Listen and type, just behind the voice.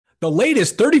The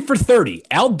latest 30 for 30,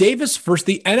 Al Davis versus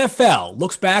the NFL,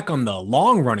 looks back on the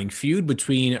long-running feud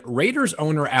between Raiders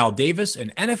owner Al Davis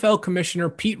and NFL Commissioner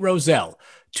Pete Rozelle,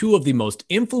 two of the most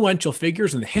influential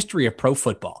figures in the history of pro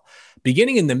football.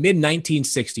 Beginning in the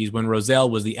mid-1960s when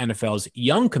Rozelle was the NFL's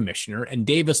young commissioner and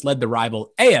Davis led the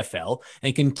rival AFL,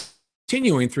 and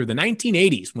continuing through the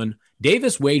 1980s when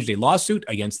Davis waged a lawsuit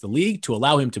against the league to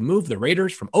allow him to move the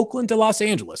Raiders from Oakland to Los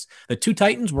Angeles. The two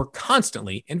Titans were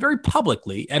constantly and very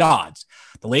publicly at odds.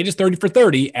 The latest 30 for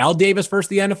 30, Al Davis versus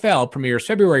the NFL, premieres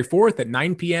February 4th at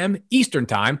 9 p.m. Eastern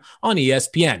Time on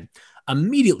ESPN.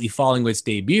 Immediately following its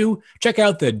debut, check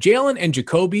out the Jalen and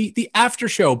Jacoby, the After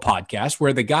Show podcast,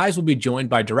 where the guys will be joined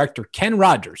by director Ken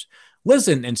Rogers.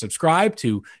 Listen and subscribe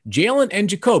to Jalen and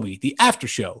Jacoby, the After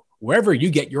Show, wherever you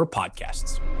get your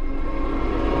podcasts.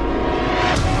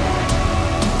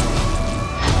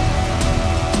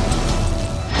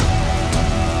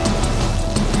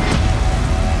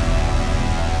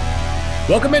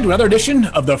 Welcome into another edition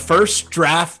of the First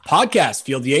Draft Podcast.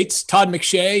 Field Yates, Todd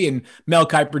McShay, and Mel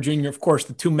Kiper Jr., of course,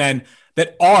 the two men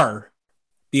that are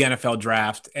the NFL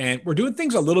draft. And we're doing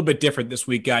things a little bit different this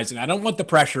week, guys, and I don't want the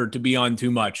pressure to be on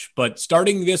too much. But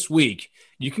starting this week,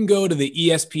 you can go to the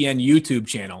ESPN YouTube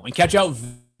channel and catch out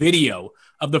video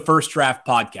of the First Draft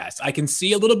Podcast. I can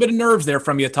see a little bit of nerves there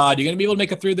from you, Todd. You going to be able to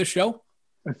make it through this show?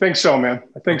 I think so, man.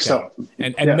 I think so.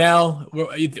 And yeah. Mel, we're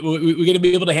going to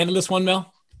be able to handle this one,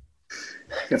 Mel?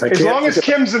 As long as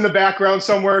Kim's in the background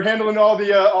somewhere handling all the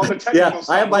technical stuff.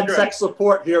 Yeah, I have my tech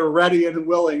support here ready and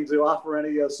willing to offer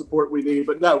any support we need.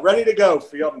 But no, ready to go,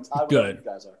 Field and Todd. Good.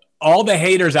 You guys are. All the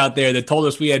haters out there that told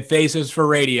us we had faces for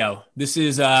radio. This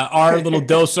is our little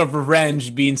dose of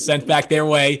revenge being sent back their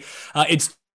way.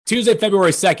 It's Tuesday,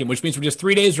 February 2nd, which means we're just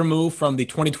 3 days removed from the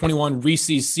 2021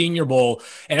 Reese's Senior Bowl.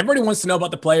 And everybody wants to know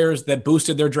about the players that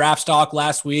boosted their draft stock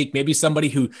last week, maybe somebody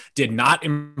who did not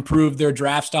improve their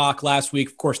draft stock last week.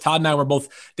 Of course, Todd and I were both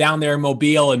down there in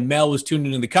Mobile, and Mel was tuned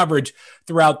into the coverage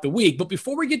throughout the week. But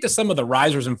before we get to some of the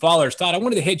risers and fallers, Todd, I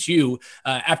wanted to hit you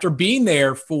after being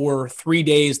there for 3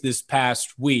 days this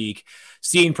past week,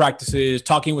 seeing practices,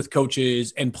 talking with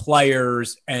coaches and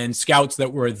players and scouts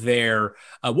that were there.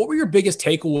 What were your biggest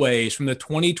takeaways from the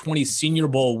 2020 Senior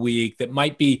Bowl week that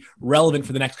might be relevant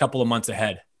for the next couple of months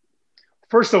ahead?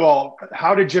 First of all,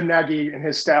 how did Jim Nagy and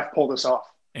his staff pull this off?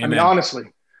 Amen. I mean, honestly,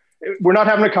 we're not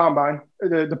having a combine.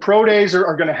 The pro days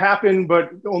are going to happen, but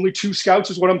only 2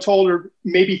 scouts is what I'm told, or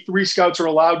maybe 3 scouts are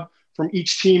allowed from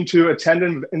each team to attend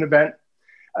an event.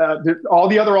 All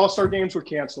the other all-star games were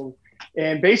canceled.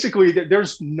 And basically,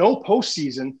 there's no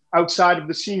postseason outside of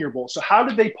the Senior Bowl. So how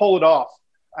did they pull it off?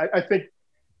 I think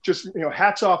just,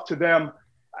 hats off to them.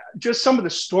 Just some of the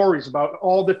stories about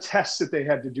all the tests that they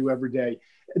had to do every day.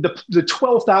 The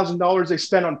 $12,000 they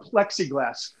spent on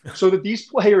plexiglass so that these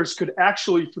players could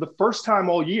actually, for the first time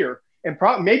all year, and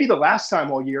maybe the last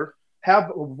time all year, have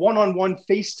a one-on-one,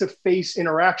 face-to-face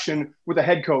interaction with a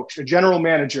head coach, a general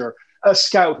manager, a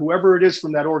scout, whoever it is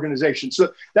from that organization.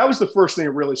 So that was the first thing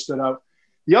that really stood out.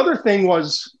 The other thing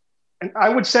was, and I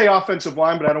would say offensive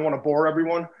line, but I don't want to bore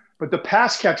everyone, but the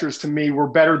pass catchers to me were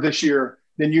better this year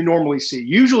than you normally see.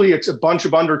 Usually it's a bunch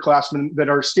of underclassmen that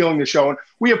are stealing the show. And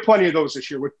we have plenty of those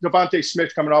this year with Devontae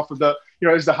Smith coming off of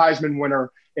as the Heisman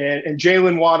winner and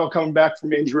Jalen Waddle coming back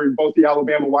from injury, both the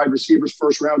Alabama wide receivers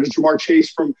first round, and Jamar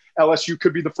Chase from LSU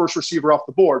could be the first receiver off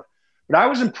the board. But I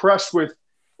was impressed with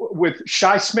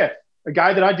Shi Smith, a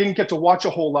guy that I didn't get to watch a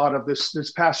whole lot of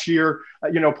this past year,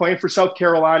 playing for South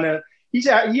Carolina. He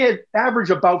had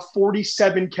averaged about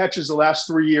 47 catches the last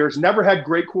 3 years, never had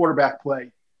great quarterback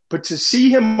play. But to see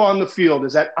him on the field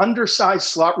as that undersized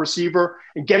slot receiver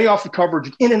and getting off the coverage,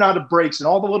 in and out of breaks, and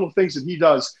all the little things that he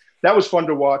does, that was fun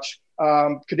to watch.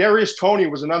 Kadarius Toney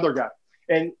was another guy.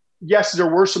 And yes, there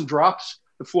were some drops,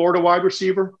 the Florida wide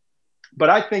receiver. But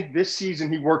I think this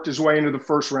season he worked his way into the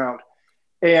first round.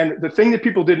 And the thing that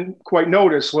people didn't quite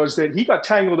notice was that he got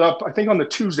tangled up, I think, on the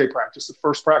Tuesday practice, the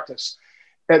first practice,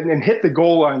 and hit the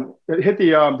goal line, hit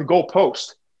the goal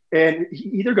post. And he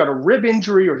either got a rib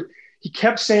injury or he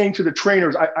kept saying to the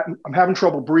trainers, I'm having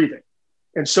trouble breathing.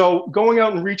 And so going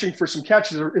out and reaching for some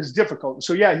catches is difficult.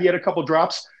 So, yeah, he had a couple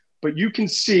drops, but you can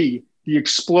see the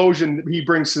explosion that he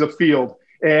brings to the field.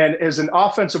 And as an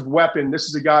offensive weapon, this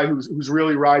is a guy who's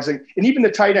really rising. And even the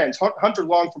tight ends, Hunter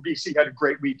Long from BC had a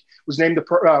great week, was named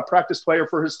the practice player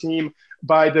for his team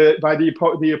by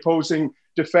the opposing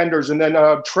defenders. And then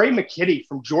Trey McKitty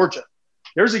from Georgia.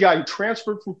 There's a guy who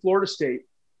transferred from Florida State,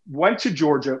 went to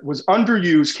Georgia, was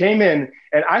underused, came in,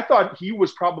 and I thought he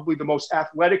was probably the most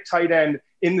athletic tight end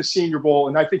in the Senior Bowl.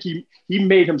 And I think he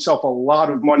made himself a lot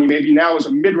of money, maybe now as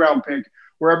a mid-round pick,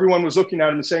 where everyone was looking at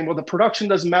him and saying, well, the production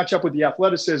doesn't match up with the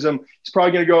athleticism. He's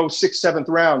probably going to go 6th, 7th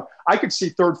round. I could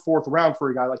see 3rd, 4th round for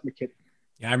a guy like McKinney.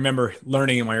 Yeah, I remember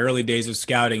learning in my early days of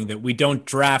scouting that we don't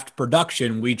draft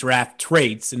production, we draft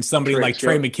traits. And somebody like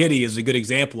Trey McKitty is a good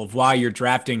example of why you're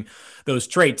drafting those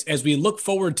traits. As we look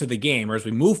forward to the game, or as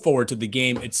we move forward to the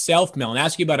game itself, Mel, and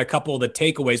ask you about a couple of the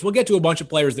takeaways. We'll get to a bunch of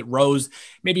players that rose,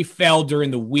 maybe fell during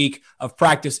the week of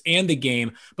practice and the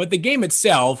game. But the game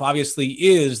itself obviously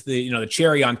is the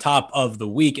cherry on top of the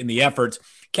week in the efforts.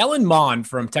 Kellen Mond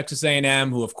from Texas A&M,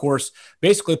 who, of course,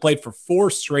 basically played for 4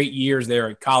 straight years there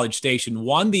at College Station,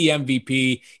 won the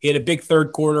MVP. He had a big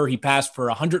third quarter. He passed for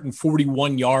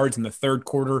 141 yards in the third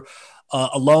quarter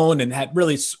alone, and had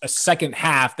really a second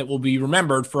half that will be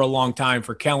remembered for a long time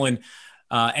for Kellen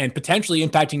and potentially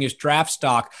impacting his draft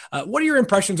stock. What are your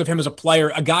impressions of him as a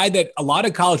player, a guy that a lot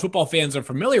of college football fans are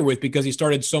familiar with because he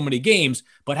started so many games,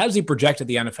 but how does he project at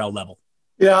the NFL level?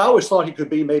 Yeah, I always thought he could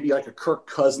be maybe like a Kirk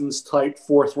Cousins type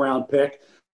 4th round pick.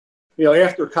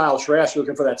 After Kyle Trask, you're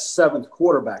looking for that 7th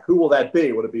quarterback. Who will that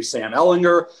be? Would it be Sam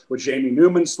Ehlinger? Would Jamie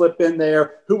Newman slip in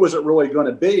there? Who was it really going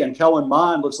to be? And Kellen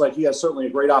Mond looks like he has certainly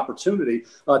a great opportunity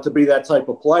to be that type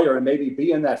of player and maybe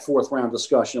be in that 4th round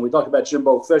discussion. We talked about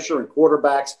Jimbo Fisher and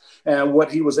quarterbacks and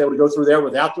what he was able to go through there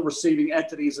without the receiving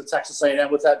entities at Texas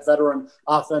A&M with that veteran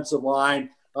offensive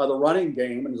line. The running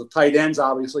game, and the tight end's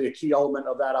obviously a key element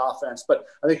of that offense. But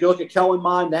I think you look at Kellen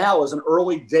Mond now as an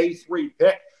early day 3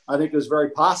 pick, I think is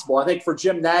very possible. I think for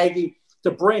Jim Nagy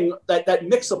to bring that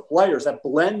mix of players, that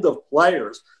blend of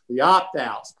players, the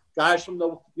opt-outs, guys from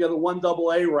the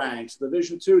 1AA ranks,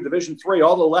 Division II, Division III,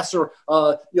 all the lesser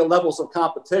levels of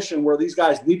competition where these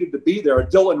guys needed to be there.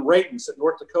 Dylan Ratens at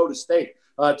North Dakota State.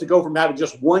 To go from having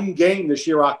just 1 game this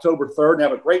year, October 3rd, and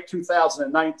have a great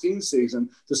 2019 season,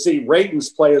 to see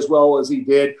Ratens play as well as he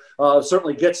did,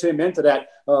 certainly gets him into that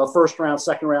 1st round,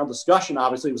 2nd round discussion.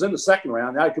 Obviously, he was in the 2nd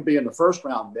round. Now he could be in the 1st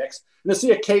round mix. And to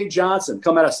see a Cade Johnson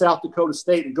come out of South Dakota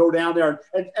State and go down there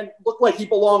and look like he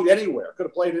belonged anywhere, could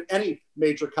have played in any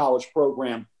major college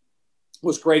program,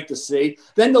 was great to see.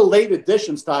 Then the late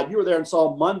additions, Todd, you were there and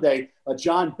saw Monday,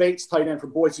 John Bates, tight end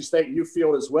from Boise State and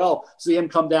Newfield as well. See him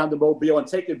come down to Mobile and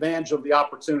take advantage of the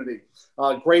opportunity.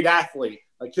 Great athlete,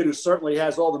 a kid who certainly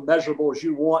has all the measurables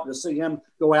you want. To see him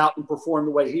go out and perform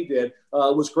the way he did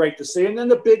was great to see. And then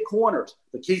the big corners,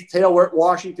 the Keith Taylor at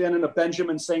Washington and the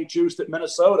Benjamin St. Juste at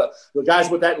Minnesota, the guys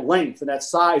with that length and that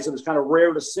size that is kind of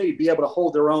rare to see, be able to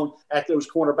hold their own at those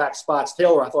cornerback spots.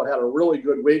 Taylor, I thought, had a really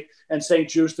good week, and St.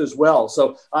 Juste as well.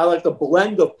 So I like the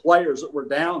blend of players that were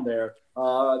down there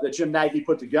that Jim Nagy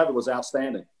put together was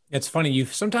outstanding. It's funny. You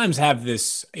sometimes have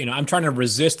this, I'm trying to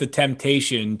resist the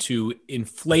temptation to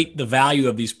inflate the value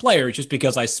of these players just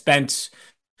because I spent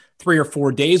 3 or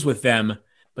 4 days with them.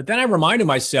 But then I reminded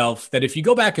myself that if you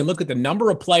go back and look at the number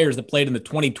of players that played in the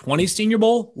 2020 Senior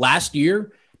Bowl last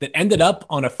year that ended up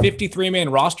on a 53-man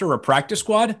roster or practice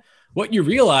squad, what you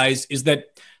realize is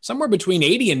that somewhere between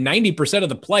 80 and 90% of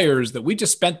the players that we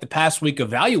just spent the past week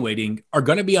evaluating are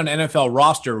going to be on NFL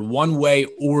roster one way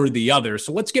or the other.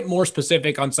 So let's get more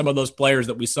specific on some of those players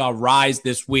that we saw rise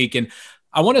this week. And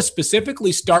I want to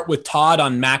specifically start with Todd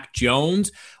on Mac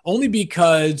Jones, only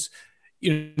because,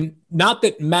 not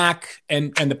that Mac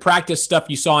and the practice stuff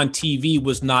you saw on TV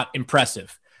was not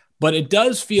impressive, but it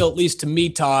does feel, at least to me,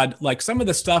 Todd, like some of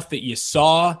the stuff that you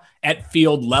saw at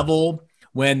field level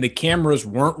when the cameras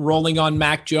weren't rolling on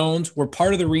Mac Jones were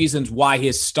part of the reasons why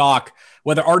his stock,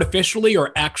 whether artificially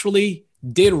or actually,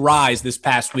 did rise this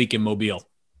past week in Mobile.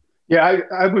 Yeah,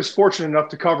 I was fortunate enough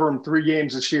to cover him 3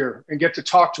 games this year and get to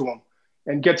talk to him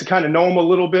and get to kind of know him a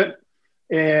little bit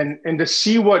and to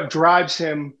see what drives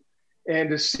him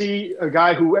and to see a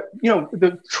guy who,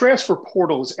 the transfer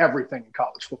portal is everything in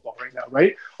college football right now,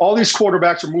 right? All these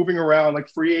quarterbacks are moving around like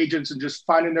free agents and just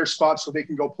finding their spots so they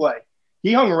can go play.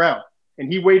 He hung around.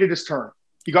 And he waited his turn.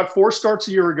 He got 4 starts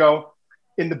a year ago.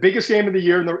 In the biggest game of the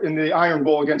year in the Iron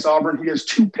Bowl against Auburn, he has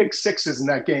 2 pick sixes in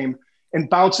that game and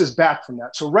bounces back from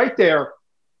that. So right there,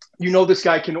 this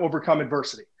guy can overcome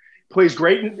adversity. Plays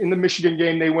great in the Michigan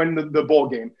game. They win the bowl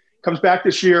game. Comes back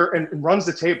this year and runs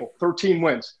the table, 13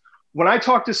 wins. When I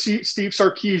talked to Steve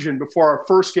Sarkisian before our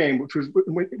first game, which was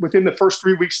within the first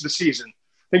 3 weeks of the season,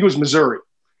 I think it was Missouri,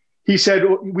 he said,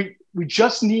 we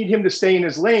just need him to stay in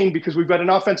his lane because we've got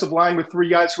an offensive line with 3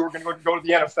 guys who are going to go to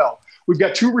the NFL. We've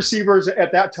got 2 receivers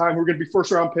at that time who are going to be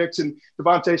first-round picks, and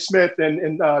Devontae Smith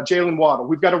and Jalen Waddle.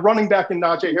 We've got a running back in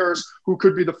Najee Harris who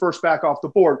could be the first back off the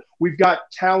board. We've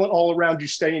got talent all around you.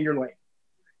 Stay in your lane.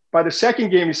 By the second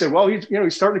game, he said, well, he's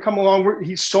starting to come along.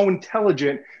 He's so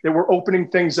intelligent that we're opening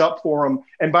things up for him.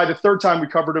 And by the third time we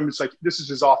covered him, it's like, this is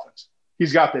his offense.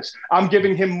 He's got this. I'm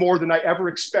giving him more than I ever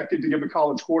expected to give a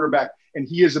college quarterback, and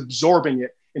he is absorbing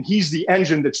it. And he's the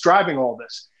engine that's driving all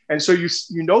this. And so you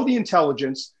know the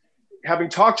intelligence, having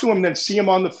talked to him, then see him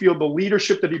on the field, the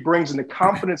leadership that he brings and the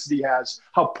confidence that he has,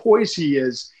 how poised he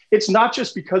is. It's not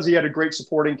just because he had a great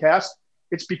supporting cast.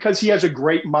 It's because he has a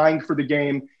great mind for the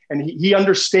game, and he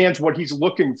understands what he's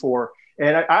looking for.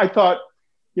 And I thought,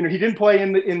 he didn't play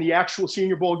in the actual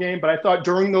Senior Bowl game, but I thought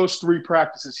during those 3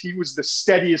 practices, he was the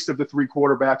steadiest of the 3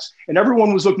 quarterbacks. And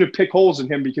everyone was looking to pick holes in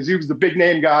him because he was the big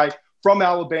name guy from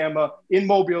Alabama, in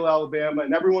Mobile, Alabama,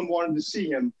 and everyone wanted to see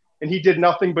him. And he did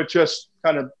nothing but just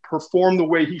kind of perform the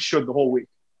way he should the whole week.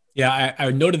 Yeah,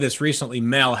 I noted this recently,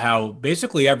 Mel, how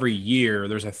basically every year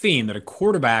there's a theme that a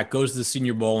quarterback goes to the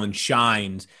Senior Bowl and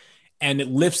shines, and it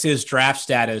lifts his draft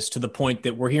status to the point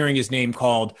that we're hearing his name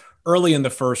called early in the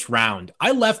first round.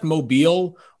 I left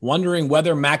Mobile wondering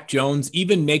whether Mac Jones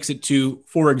even makes it to,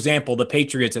 for example, the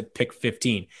Patriots at pick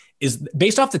 15. Is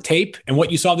based off the tape and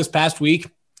what you saw this past week,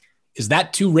 is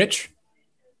that too rich?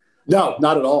 No,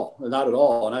 not at all. Not at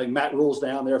all. And I think Matt Rule's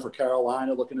down there for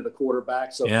Carolina looking at a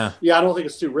quarterback. So, yeah, I don't think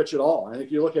it's too rich at all. I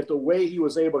think you look at the way he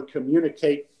was able to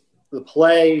communicate the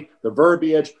play, the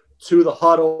verbiage to the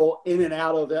huddle, in and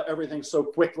out of everything so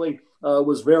quickly,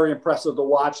 was very impressive to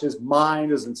watch. His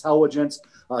mind, his intelligence,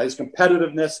 his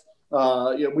competitiveness.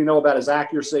 We know about his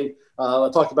accuracy. I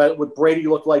talked about what Brady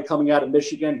looked like coming out of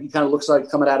Michigan. He kind of looks like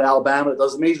coming out of Alabama. It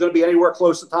doesn't mean he's going to be anywhere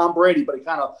close to Tom Brady, but he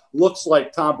kind of looks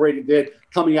like Tom Brady did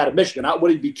coming out of Michigan. Not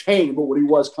what he became, but what he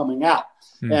was coming out.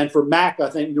 And for Mac, I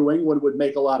think New England would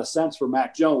make a lot of sense for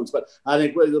Mac Jones. But I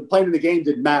think playing in the game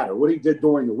didn't matter. What he did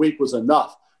during the week was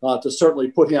enough to certainly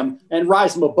put him and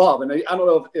rise him above. And I don't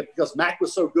know if because Mac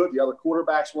was so good, the other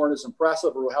quarterbacks weren't as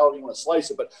impressive, or however you want to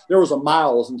slice it, but there was a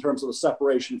miles in terms of the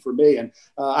separation for me. And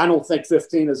I don't think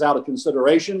 15 is out of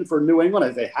consideration for New England. I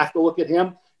think they have to look at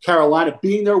him. Carolina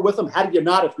being there with him. How do you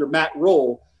not if you're Matt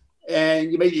Rule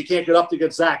and maybe you can't get up to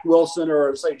get Zach Wilson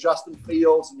or say Justin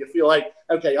Fields, and you feel like,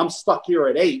 okay, I'm stuck here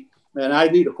at 8 and I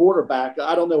need a quarterback.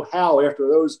 I don't know how after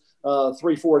those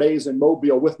 3-4 days in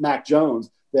Mobile with Mac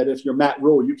Jones, that if you're Matt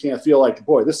Rule, you can't feel like,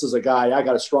 boy, this is a guy I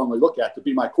got to strongly look at to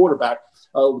be my quarterback.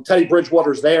 Teddy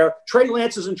Bridgewater's there. Trey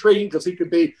Lance is intriguing because it'll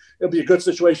be a good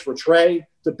situation for Trey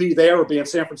to be there or be in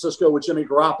San Francisco with Jimmy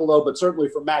Garoppolo. But certainly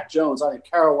for Mac Jones, I think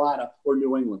Carolina or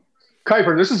New England.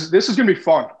 Kuiper, this is going to be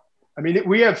fun. I mean,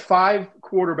 we have 5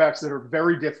 quarterbacks that are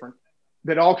very different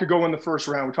that all could go in the first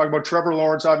round. We talk about Trevor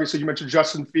Lawrence. Obviously, you mentioned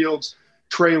Justin Fields,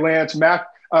 Trey Lance,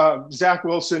 Zach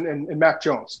Wilson, and Mac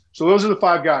Jones. So those are the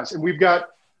 5 guys. And we've got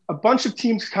a bunch of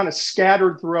teams kind of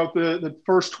scattered throughout the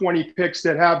first 20 picks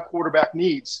that have quarterback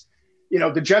needs.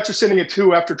 The Jets are sitting at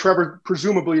 2 after Trevor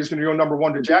presumably is going to go number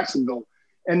 1 to Jacksonville.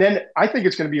 And then I think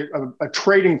it's going to be a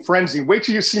trading frenzy. Wait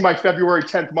till you see my February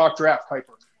 10th mock draft, Kuiper.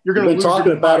 You're going to lose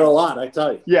talking about it a lot, I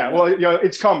tell you. Yeah, well,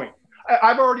 it's coming.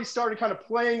 I've already started kind of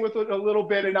playing with it a little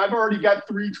bit, and I've already got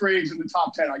 3 trades in the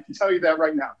top 10. I can tell you that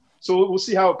right now. So we'll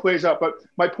see how it plays out. But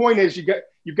my point is,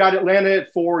 you've got Atlanta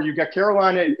at 4, you've got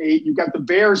Carolina at 8, you've got the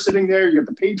Bears sitting there, you've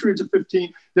got the Patriots at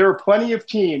 15. There are plenty of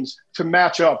teams to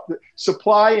match up.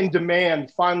 Supply and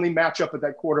demand finally match up at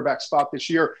that quarterback spot this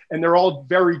year, and they're all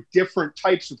very different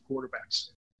types of quarterbacks.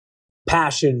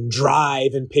 Passion,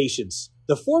 drive, and patience.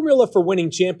 The formula for winning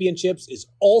championships is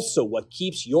also what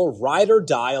keeps your ride or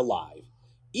die alive.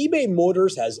 eBay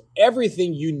Motors has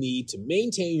everything you need to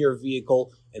maintain your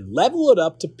vehicle and level it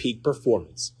up to peak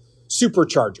performance.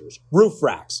 Superchargers, roof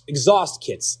racks, exhaust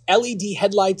kits, LED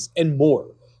headlights, and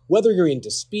more. Whether you're into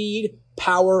speed,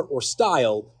 power, or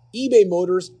style, eBay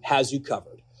Motors has you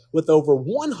covered. With over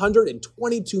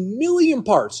 122 million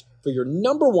parts for your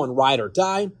number 1 ride or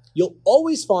die, you'll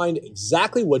always find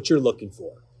exactly what you're looking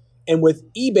for. And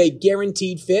with eBay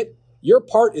Guaranteed Fit, your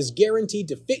part is guaranteed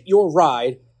to fit your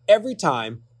ride every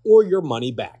time or your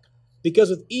money back. Because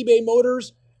with eBay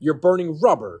Motors, you're burning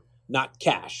rubber, not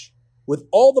cash. With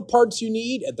all the parts you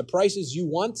need at the prices you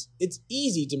want, it's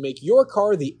easy to make your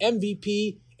car the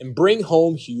MVP and bring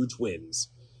home huge wins.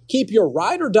 Keep your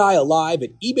ride or die alive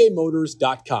at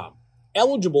ebaymotors.com.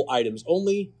 Eligible items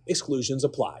only. Exclusions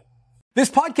apply.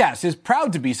 This podcast is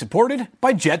proud to be supported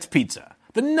by Jets Pizza,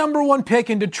 the number 1 pick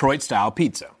in Detroit-style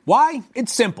pizza. Why?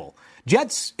 It's simple.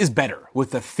 Jets is better.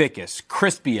 With the thickest,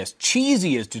 crispiest,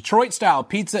 cheesiest Detroit-style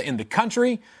pizza in the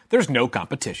country, there's no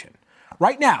competition.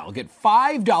 Right now, get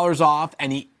 $5 off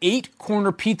any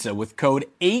 8-corner pizza with code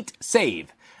 8SAVE.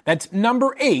 That's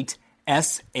number 8,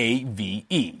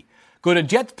 S-A-V-E. Go to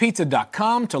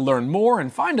jetspizza.com to learn more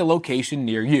and find a location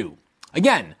near you.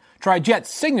 Again, try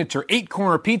Jet's signature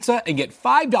 8-corner pizza and get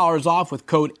 $5 off with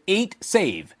code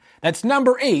 8SAVE. That's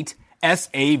number 8,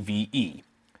 S-A-V-E.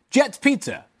 Jet's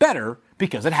Pizza. Better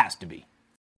because it has to be.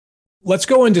 Let's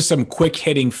go into some quick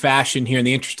hitting fashion here in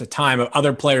the interest of time of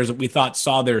other players that we thought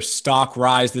saw their stock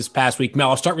rise this past week. Mel,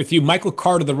 I'll start with you. Michael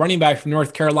Carter, the running back from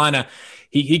North Carolina.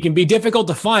 He can be difficult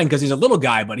to find because he's a little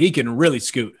guy, but he can really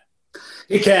scoot.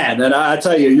 He can. And I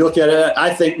tell you, you look at it,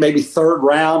 I think maybe third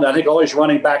round. I think all these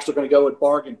running backs are going to go with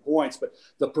bargain points. But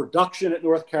the production at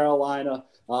North Carolina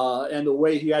and the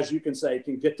way he, as you can say,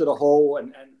 can get to the hole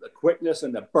and the quickness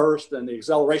and the burst and the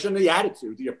acceleration and the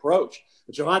attitude, the approach.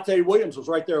 But Javonte Williams was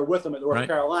right there with him at North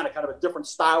Carolina, kind of a different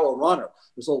style of runner.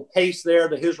 There's a little pace there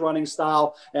to his running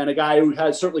style, and a guy who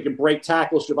certainly can break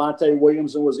tackles. Javonte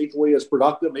Williams and was equally as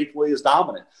productive and equally as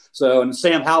dominant. So, and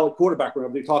Sam Howell, quarterback, we're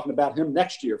going to be talking about him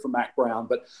next year for Mack Brown.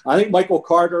 But I think Michael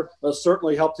Carter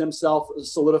certainly helped himself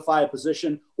solidify a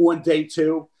position on day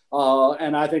two.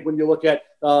 And I think when you look at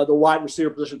the wide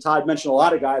receiver position, Todd mentioned a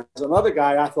lot of guys. Another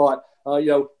guy I thought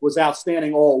was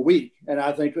outstanding all week. And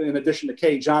I think in addition to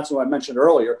Kay Johnson, who I mentioned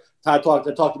earlier, I talked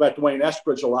about Dwayne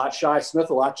Eskridge a lot, Shi Smith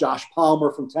a lot, Josh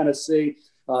Palmer from Tennessee,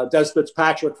 Des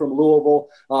Fitzpatrick from Louisville.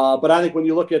 But I think when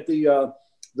you look at the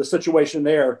situation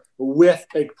there with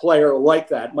a player like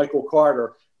that, Michael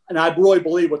Carter, and I really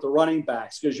believe with the running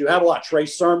backs, because you have a lot. Trey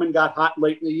Sermon got hot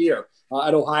late in the year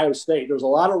at Ohio State. There's a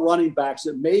lot of running backs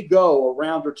that may go a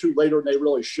round or two later than they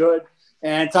really should.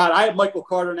 And Todd, I have Michael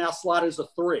Carter now slotted as a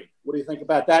 3. What do you think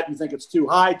about that? Do you think it's too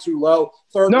high, too low?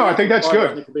 Third round, I think that's good. I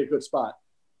think it could be a good spot.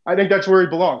 I think that's where he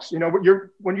belongs.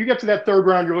 When you get to that third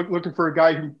round, you're looking for a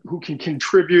guy who can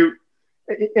contribute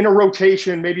in a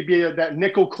rotation, maybe be that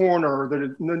nickel corner, or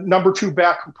the number 2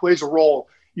 back who plays a role.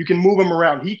 You can move him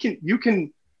around. You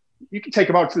can take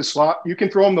him out to the slot. You can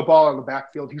throw him the ball out of the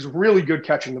backfield. He's really good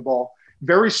catching the ball.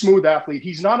 Very smooth athlete.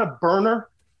 He's not a burner,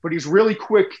 but he's really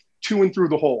quick to and through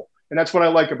the hole. And that's what I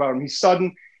like about him. He's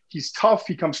sudden. He's tough.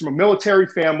 He comes from a military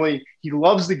family. He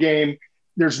loves the game.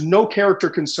 There's no character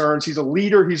concerns. He's a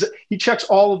leader. He checks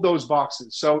all of those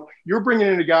boxes. So you're bringing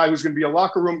in a guy who's going to be a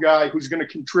locker room guy who's going to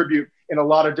contribute in a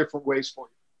lot of different ways for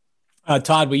you.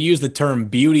 Todd, we use the term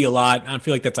beauty a lot. I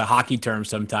feel like that's a hockey term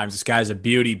sometimes. This guy's a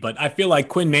beauty, but I feel like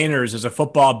Quinn Meinerz is a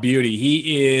football beauty.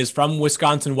 He is from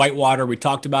Wisconsin Whitewater. We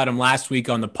talked about him last week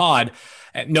on the pod.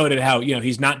 Noted how,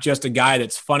 he's not just a guy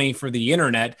that's funny for the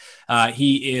internet.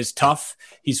 He is tough.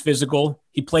 He's physical.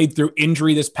 He played through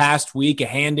injury this past week. A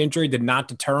hand injury did not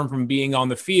deter him from being on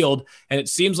the field. And it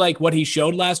seems like what he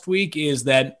showed last week is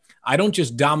that I don't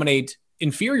just dominate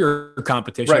inferior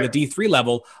competition at the D3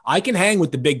 level. I can hang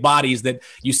with the big bodies that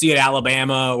you see at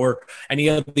Alabama or any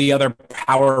of the other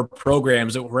power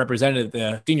programs that were represented at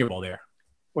the Senior Bowl there.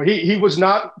 Well, he was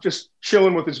not just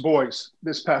chilling with his boys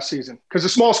this past season, because the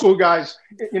small school guys,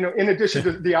 in addition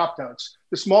to the opt-outs,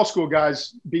 the small school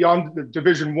guys beyond the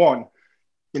Division I,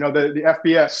 the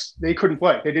FBS, they couldn't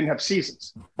play. They didn't have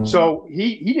seasons. So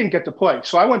he didn't get to play.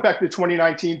 So I went back to the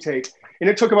 2019 tape, and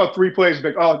it took about 3 plays to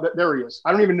be like, there he is.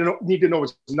 I don't even need to know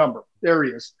his number. There he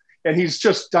is. And he's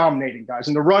just dominating guys.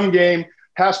 In the run game,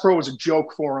 pass pro was a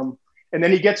joke for him. And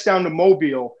then he gets down to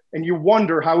Mobile, and you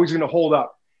wonder how he's going to hold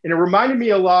up. And it reminded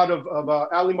me a lot of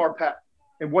Ali Marpet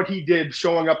and what he did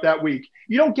showing up that week.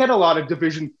 You don't get a lot of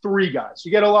Division III guys.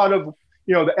 You get a lot of,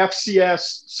 the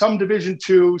FCS, some Division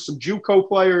II, some JUCO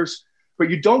players, but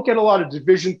you don't get a lot of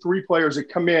Division III players that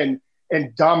come in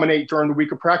and dominate during the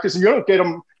week of practice. And you don't get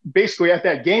them basically at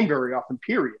that game very often,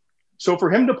 period. So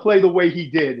for him to play the way he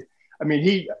did,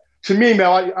 to me,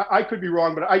 Mel, I could be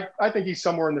wrong, but I think he's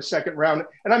somewhere in the second round.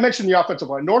 And I mentioned the offensive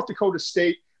line. North Dakota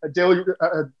State,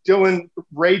 Dylan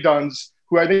Ray Duns,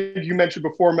 who I think you mentioned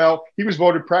before, Mel, he was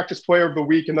voted practice player of the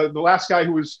week. And the last guy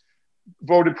who was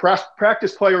voted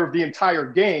practice player of the entire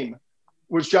game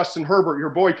was Justin Herbert, your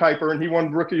boy Kuiper, and he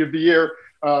won Rookie of the Year,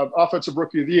 Offensive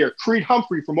Rookie of the Year. Creed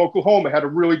Humphrey from Oklahoma had a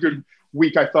really good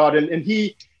week, I thought. And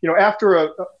he, after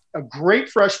a great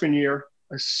freshman year,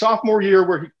 a sophomore year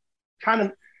where he kind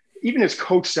of, even his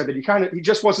coach said that he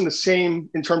just wasn't the same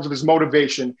in terms of his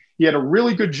motivation. He had a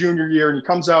really good junior year, and he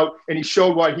comes out and he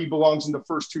showed why he belongs in the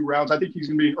first 2 rounds. I think he's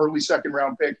going to be an early second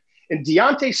round pick. And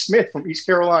Deontay Smith from East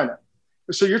Carolina.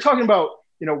 So you're talking about,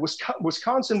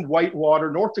 Wisconsin,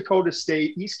 Whitewater, North Dakota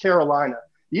State, East Carolina.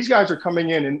 These guys are coming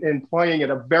in and playing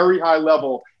at a very high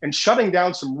level and shutting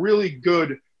down some really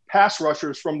good pass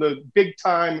rushers from the big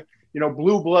time,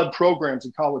 blue blood programs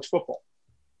in college football.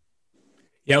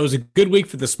 Yeah, it was a good week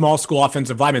for the small school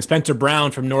offensive lineman. Spencer Brown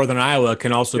from Northern Iowa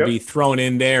can also be thrown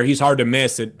in there. He's hard to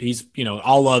miss. He's,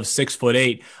 all of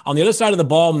 6'8". On the other side of the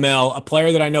ball, Mel, a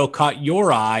player that I know caught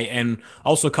your eye and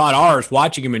also caught ours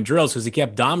watching him in drills because he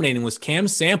kept dominating was Cam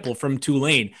Sample from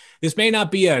Tulane. This may not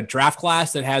be a draft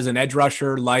class that has an edge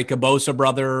rusher like a Bosa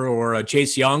brother or a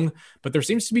Chase Young, but there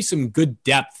seems to be some good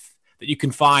depth that you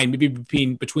can find maybe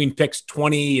between picks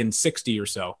 20 and 60 or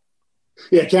so?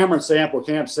 Yeah, Cam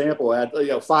Sample had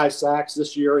 5 sacks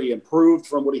this year. He improved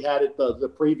from what he had at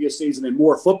the previous season in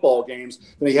more football games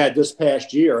than he had this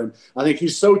past year. And I think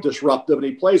he's so disruptive, and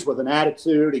he plays with an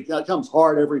attitude. He comes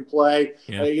hard every play.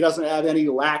 Yeah. He doesn't have any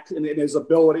lack in his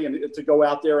ability to go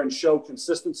out there and show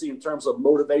consistency in terms of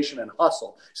motivation and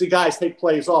hustle. See, guys take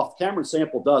plays off. Cameron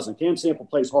Sample doesn't. Cam Sample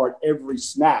plays hard every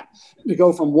snap. To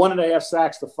go from 1.5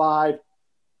 sacks to 5,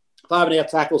 5.5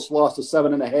 tackles lost to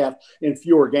 7.5 in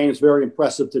fewer games. Very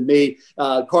impressive to me.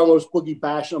 Carlos Boogie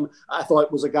Basham, I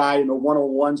thought was a guy in the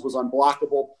one-on-ones, was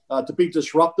unblockable. To be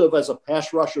disruptive as a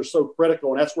pass rusher is so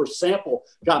critical, and that's where Sample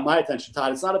got my attention,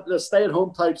 Todd. It's not a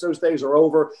stay-at-home types. Those days are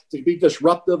over. To be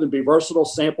disruptive and be versatile,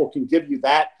 Sample can give you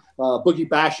that. Boogie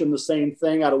Basham, the same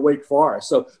thing out of Wake Forest.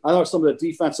 So I thought some of the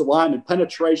defensive line and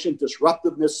penetration,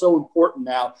 disruptiveness, so important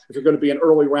now if you're going to be an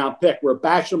early round pick. Where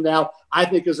Basham now, I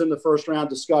think, is in the first round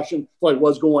discussion. Thought he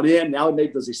was going in. Now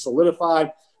does he solidify?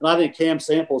 And I think Cam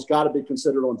Sample's got to be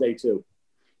considered on day 2. You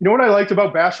know what I liked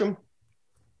about Basham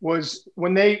was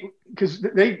when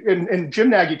and Jim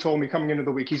Nagy told me coming into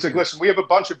the week, he's like, listen, we have a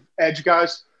bunch of edge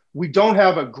guys. We don't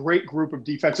have a great group of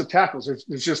defensive tackles.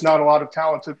 There's just not a lot of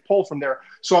talent to pull from there.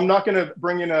 So I'm not going to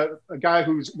bring in a guy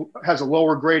who has a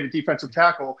lower graded defensive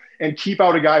tackle and keep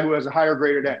out a guy who has a higher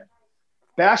graded end.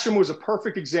 Basham was a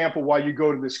perfect example why you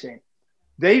go to this game.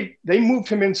 They moved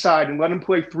him inside and let him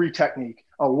play 3 technique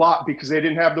a lot because they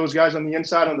didn't have those guys on the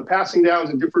inside on the passing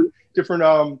downs and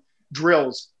different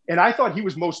drills. And I thought he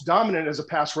was most dominant as a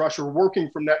pass rusher, working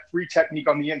from that 3 technique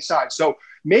on the inside. So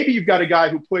maybe you've got a guy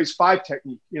who plays 5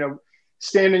 technique,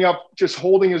 standing up, just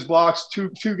holding his blocks, two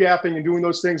gapping and doing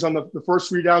those things on the first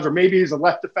 3 downs, or maybe he's a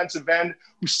left defensive end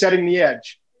who's setting the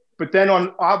edge. But then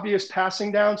on obvious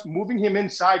passing downs, moving him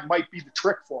inside might be the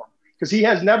trick for him because he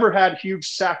has never had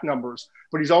huge sack numbers,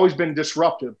 but he's always been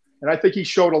disruptive. And I think he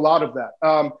showed a lot of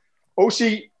that.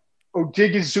 Osi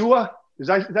Odigizua,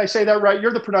 did I say that right?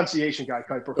 You're the pronunciation guy,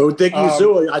 Kuiper.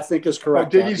 Odigizua, I think is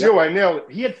correct. Odigizua, I nailed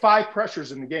it. He had 5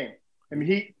 pressures in the game. I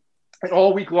mean,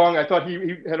 all week long, I thought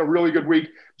he had a really good week.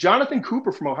 Jonathan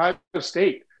Cooper from Ohio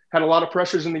State had a lot of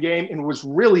pressures in the game and was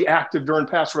really active during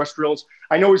pass rush drills.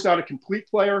 I know he's not a complete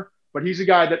player, but he's a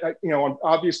guy that, on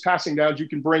obvious passing downs you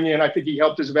can bring in. I think he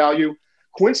helped his value.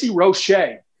 Quincy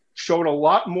Roche showed a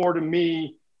lot more to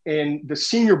me in the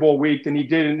Senior Bowl week than he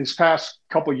did in his past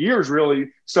couple of years, really,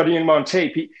 studying him on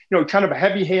tape. He, kind of a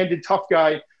heavy-handed, tough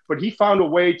guy, but he found a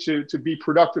way to be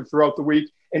productive throughout the week.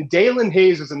 And Dalen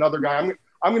Hayes is another guy.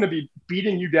 I'm going to be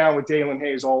beating you down with Dalen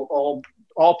Hayes all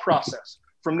process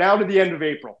from now to the end of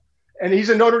April. And he's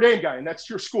a Notre Dame guy, and that's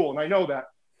your school, and I know that.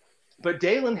 But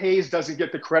Dalen Hayes doesn't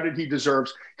get the credit he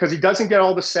deserves because he doesn't get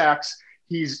all the sacks.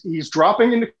 He's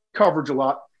dropping into coverage a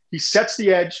lot. He sets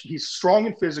the edge. He's strong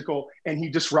and physical, and he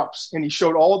disrupts. And he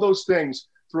showed all of those things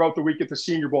throughout the week at the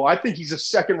Senior Bowl. I think he's a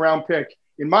second-round pick,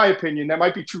 in my opinion. That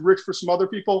might be too rich for some other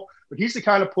people, but he's the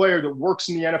kind of player that works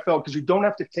in the NFL because you don't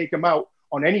have to take him out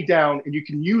on any down, and you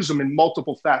can use him in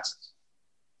multiple facets.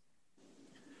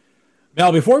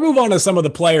 Mel, before we move on to some of the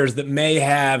players that may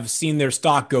have seen their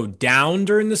stock go down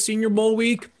during the Senior Bowl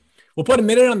week, we'll put a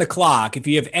minute on the clock. If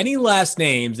you have any last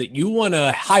names that you want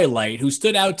to highlight who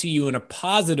stood out to you in a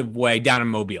positive way down in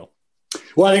Mobile.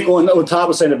 Well, I think what Todd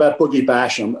was saying about Boogie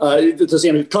Basham,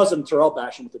 cousin Terrell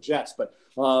Basham with the Jets, but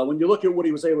when you look at what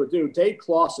he was able to do, Dave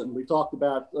Clawson, we talked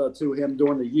about to him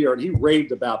during the year, and he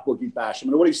raved about Boogie Basham.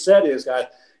 And what he said is, guys,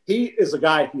 he is a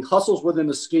guy, he hustles within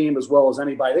the scheme as well as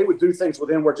anybody. They would do things with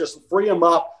him where just free him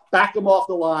up, back him off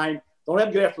the line, don't have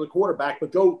to get after the quarterback,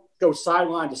 but go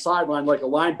sideline to sideline like a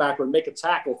linebacker and make a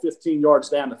tackle 15 yards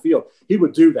down the field. He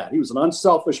would do that. He was an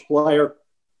unselfish player.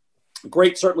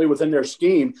 Great, certainly within their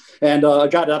scheme, and a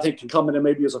guy that I think can come in and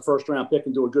maybe as a first-round pick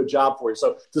and do a good job for you.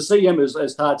 So to see him,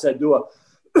 as Todd said, do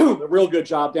a real good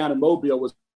job down in Mobile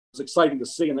was exciting to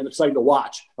see and then exciting to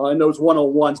watch. And those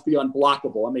one-on-ones be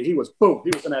unblockable. I mean, he was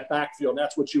in that backfield, and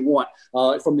that's what you want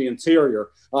from the interior.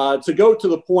 To go to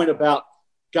the point about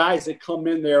guys that come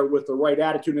in there with the right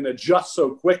attitude and adjust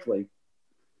so quickly,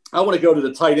 I want to go to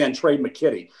the tight end, Trey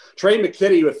McKitty. Trey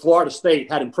McKitty at Florida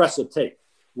State had impressive tape.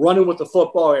 Running with the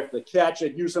football after the catch,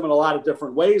 and use him in a lot of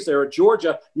different ways there. At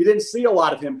Georgia, you didn't see a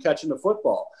lot of him catching the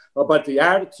football. But the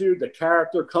attitude, the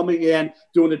character coming in,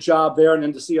 doing the job there, and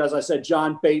then to see, as I said,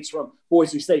 John Bates from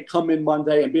Boise State come in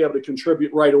Monday and be able to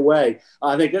contribute right away.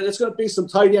 I think it's going to be some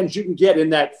tight ends you can get in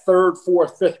that 3rd,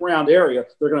 4th, 5th round area.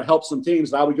 They're going to help some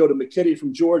teams. I would go to McKitty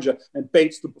from Georgia and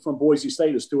Bates from Boise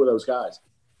State as 2 of those guys.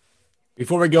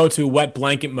 Before we go to wet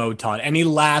blanket mode, Todd, any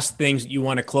last things that you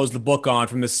want to close the book on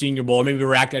from the Senior Bowl? Maybe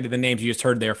react to the names you just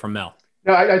heard there from Mel.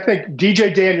 No, I think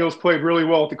DJ Daniels played really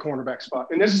well at the cornerback spot.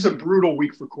 And this is a brutal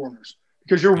week for corners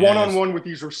because you're one-on-one with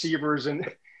these receivers and,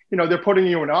 they're putting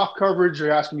you in off coverage.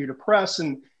 They're asking you to press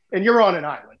and you're on an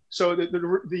island. So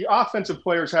the offensive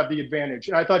players have the advantage.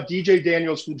 And I thought DJ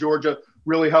Daniels from Georgia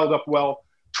really held up well.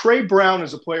 Trey Brown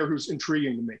is a player who's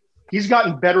intriguing to me. He's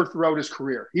gotten better throughout his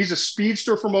career. He's a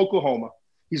speedster from Oklahoma.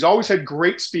 He's always had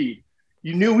great speed.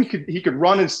 You knew he could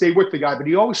run and stay with the guy, but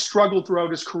he always struggled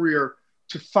throughout his career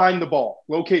to find the ball,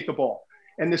 locate the ball.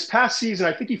 And this past season,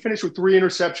 I think he finished with 3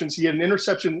 interceptions. He had an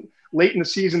interception late in the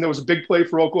season. That was a big play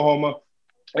for Oklahoma.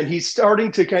 And he's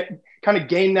starting to kind of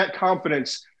gain that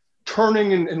confidence,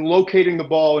 turning and locating the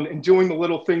ball and doing the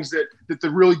little things that the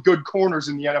really good corners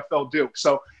in the NFL do.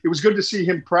 So it was good to see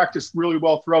him practice really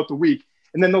well throughout the week.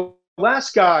 And then the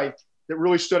last guy that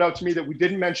really stood out to me that we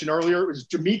didn't mention earlier was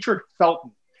Demetric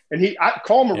Felton. And I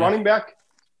call him a running back,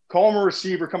 call him a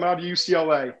receiver coming out of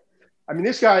UCLA. I mean,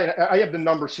 this guy, I have the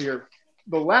numbers here.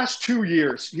 The last 2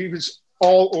 years, he was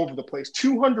all over the place.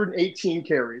 218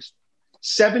 carries,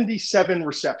 77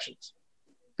 receptions.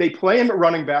 They play him at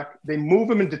running back. They move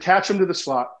him and detach him to the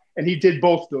slot, and he did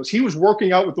both of those. He was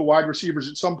working out with the wide receivers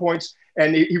at some points,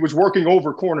 and he was working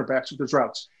over cornerbacks with his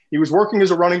routes. He was working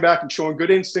as a running back and showing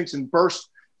good instincts and burst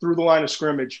through the line of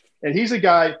scrimmage. And he's a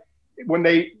guy, when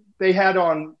they had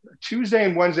on Tuesday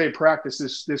and Wednesday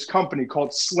practice this company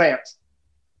called Slant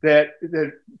that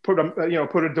put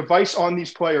a device on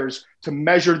these players to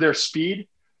measure their speed,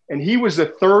 and he was the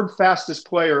 3rd fastest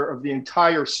player of the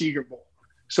entire Senior Bowl.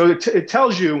 So it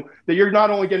tells you that you're not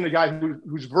only getting a guy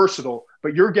who's versatile,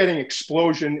 but you're getting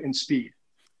explosion and speed.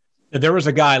 There was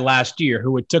a guy last year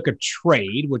who took a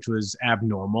trade, which was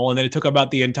abnormal, and then it took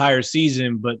about the entire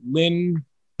season. But Lynn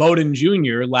Bowden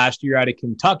Jr. last year out of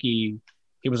Kentucky,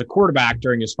 he was a quarterback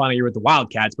during his final year with the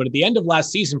Wildcats. But at the end of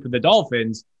last season for the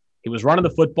Dolphins, he was running the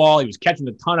football. He was catching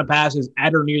a ton of passes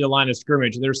at or near the line of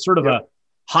scrimmage. There's sort of a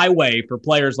highway for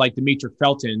players like Demetric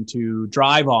Felton to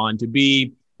drive on, to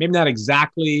be maybe not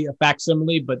exactly a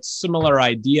facsimile, but similar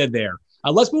idea there.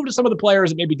 Let's move to some of the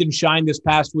players that maybe didn't shine this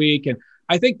past week. And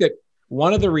I think that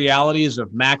one of the realities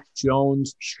of Mac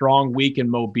Jones' strong week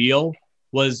in Mobile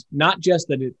was not just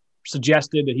that it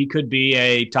suggested that he could be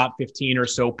a top 15 or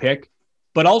so pick,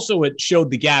 but also it showed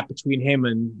the gap between him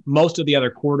and most of the other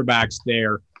quarterbacks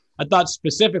there. I thought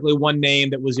specifically one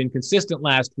name that was inconsistent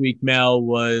last week, Mel,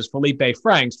 was Felipe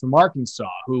Franks from Arkansas,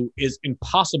 who is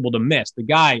impossible to miss. The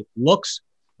guy looks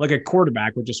like a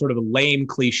quarterback, which is sort of a lame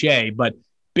cliche, but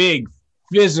big,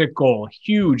 physical,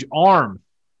 huge arm.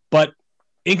 But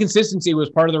inconsistency was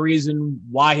part of the reason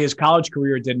why his college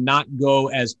career did not go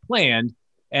as planned.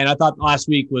 And I thought last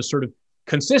week was sort of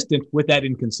consistent with that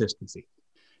inconsistency.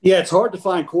 Yeah, it's hard to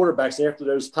find quarterbacks after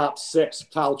those top 6.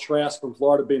 Kyle Trask from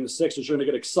Florida being the 6th is going to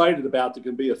get excited about that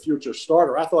can be a future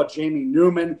starter. I thought Jamie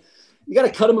Newman, you got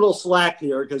to cut him a little slack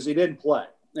here because he didn't play.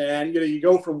 And, you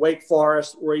go from Wake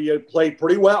Forest where you played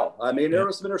pretty well. I mean, there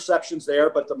were some interceptions there,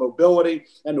 but the mobility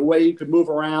and the way you could move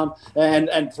around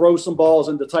and throw some balls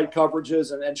into tight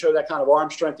coverages and show that kind of arm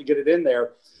strength to get it in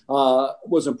there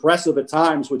was impressive at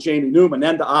times with Jamie Newman.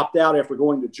 Then to opt out after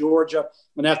going to Georgia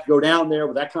and have to go down there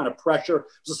with that kind of pressure.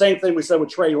 It's the same thing we said with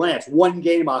Trey Lance. One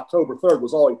game, October 3rd,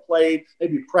 was all he played,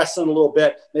 maybe pressing a little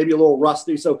bit, maybe a little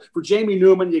rusty. So for Jamie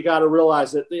Newman, you got to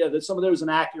realize that, that some of those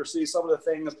inaccuracies, some of the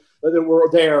things that were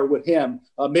there with him,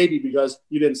 maybe because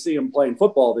you didn't see him playing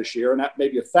football this year, and that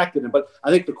maybe affected him. But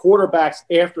I think the quarterbacks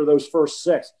after those first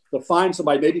 6, to find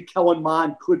somebody, maybe Kellen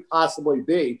Mond could possibly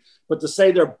be, but to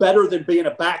say they're better than being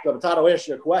a backup, Todd, I'll ask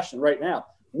you a question right now.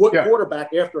 What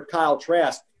quarterback after Kyle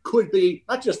Trask could be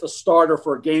not just a starter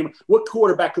for a game, what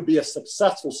quarterback could be a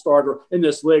successful starter in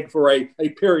this league for a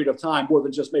period of time more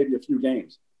than just maybe a few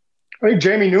games? I think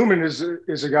Jamie Newman is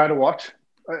a guy to watch.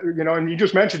 And you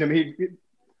just mentioned him.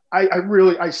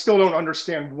 I still don't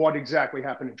understand what exactly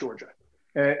happened in Georgia.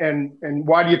 And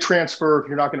why do you transfer if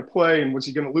you're not going to play? And was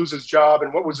he going to lose his job?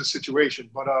 And what was the situation?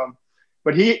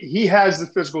 But he has the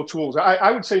physical tools.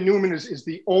 I would say Newman is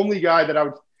the only guy that I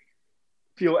would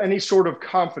feel any sort of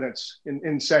confidence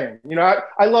in saying.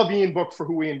 I love Ian Book for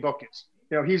who Ian Book is.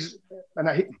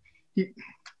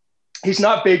 He's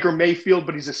not Baker Mayfield,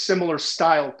 but he's a similar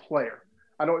style player.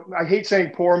 I hate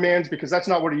saying poor man's because that's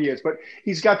not what he is, but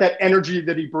he's got that energy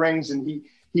that he brings, and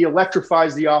he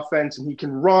electrifies the offense, and he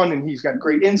can run, and he's got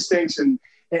great instincts, and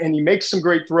he makes some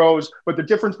great throws. But the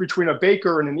difference between a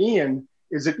Baker and an Ian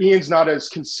is that Ian's not as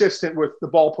consistent with the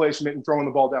ball placement and throwing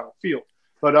the ball down the field.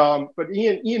 But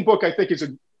Ian Book, I think, is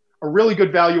a really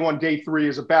good value on day 3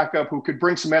 as a backup who could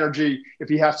bring some energy if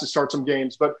he has to start some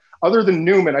games. But other than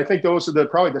Newman, I think those are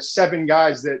probably the 7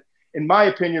 guys that, in my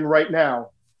opinion, right now,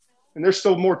 And there's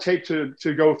still more tape to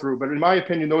go through. But in my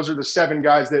opinion, those are the 7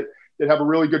 guys that have a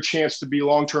really good chance to be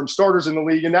long-term starters in the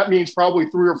league. And that means probably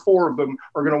 3 or 4 of them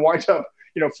are going to wind up,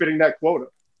 fitting that quota.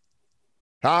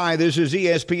 Hi, this is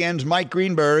ESPN's Mike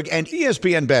Greenberg, and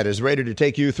ESPN Bet is ready to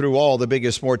take you through all the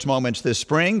biggest sports moments this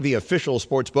spring. The official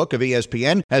sports book of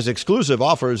ESPN has exclusive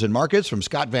offers and markets from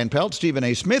Scott Van Pelt, Stephen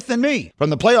A. Smith, and me.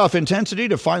 From the playoff intensity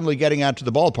to finally getting out to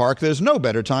the ballpark, there's no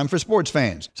better time for sports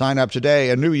fans. Sign up today,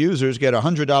 and new users get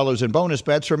 $100 in bonus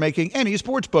bets for making any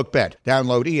sportsbook bet.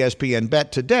 Download ESPN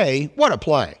Bet today. What a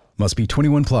play. Must be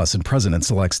 21 plus and present in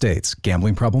select states.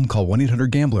 Gambling problem? Call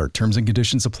 1-800-GAMBLER. Terms and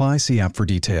conditions apply. See app for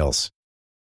details.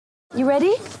 You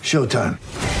ready? Showtime.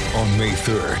 On May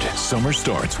 3rd, summer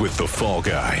starts with The Fall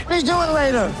Guy. Let's do it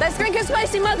later. Let's drink a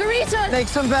spicy margarita. Make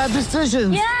some bad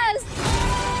decisions. Yes!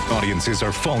 Audiences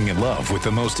are falling in love with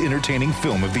the most entertaining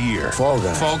film of the year. Fall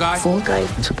Guy. Fall Guy? Fall Guy.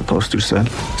 That's what the poster said.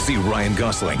 See Ryan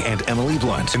Gosling and Emily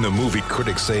Blunt in the movie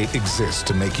critics say exists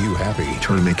to make you happy.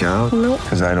 Trying to make it out? Nope.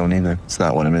 Because I don't either. It's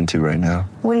not what I'm into right now.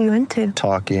 What are you into?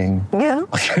 Talking. Yeah.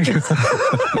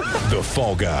 The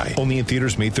Fall Guy. Only in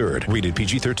theaters May 3rd. Rated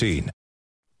PG-13.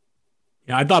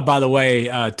 Yeah, I thought, by the way,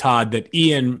 Todd, that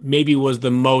Ian maybe was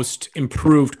the most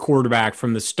improved quarterback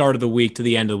from the start of the week to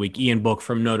the end of the week. Ian Book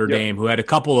from Notre Dame, who had a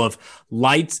couple of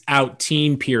lights-out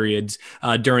team periods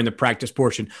during the practice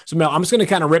portion. So, Mel, I'm just going to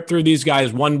kind of rip through these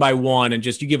guys one by one and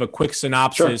just you give a quick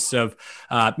synopsis of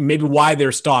maybe why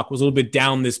their stock was a little bit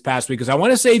down this past week, because I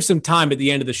want to save some time at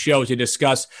the end of the show to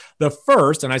discuss the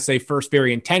first, and I say first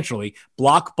very intentionally,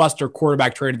 blockbuster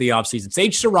quarterback trade of the offseason.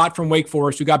 Sage Surratt from Wake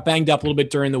Forest, who got banged up a little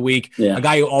bit during the week. A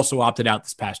guy who also opted out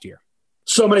this past year.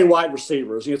 So many wide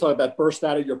receivers. You talk about burst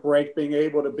out of your break, being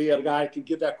able to be a guy who can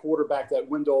give that quarterback that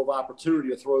window of opportunity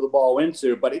to throw the ball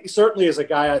into. But he certainly is a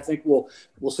guy I think we'll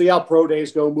see how pro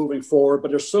days go moving forward.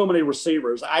 But there's so many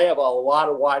receivers. I have a lot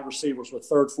of wide receivers with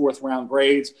 3rd, 4th round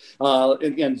grades,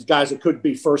 and guys that could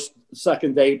be first,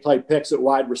 second day type picks at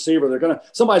wide receiver.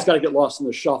 Somebody's got to get lost in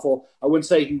the shuffle. I wouldn't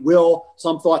say he will.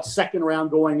 Some thought 2nd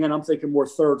round going in. I'm thinking more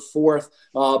 3rd,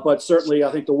 4th. But certainly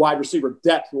I think the wide receiver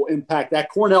depth will impact that.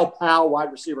 Cornell Powell,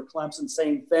 wide receiver, Clemson,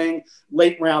 same thing.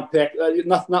 Late round pick.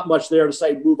 Not much there to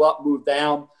say move up, move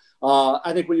down.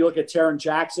 I think when you look at Taron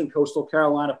Jackson, Coastal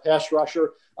Carolina pass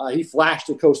rusher, he flashed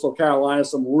at Coastal Carolina,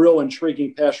 some real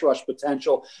intriguing pass rush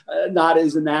potential. Not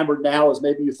as enamored now as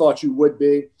maybe you thought you would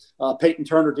be. Peyton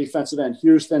Turner, defensive end,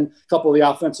 Houston. A couple of the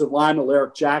offensive linemen,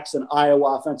 Alaric Jackson,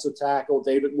 Iowa offensive tackle.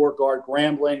 David Moore, guard,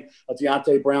 Grambling.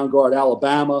 Deontay Brown, guard,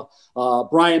 Alabama.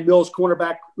 Brian Mills,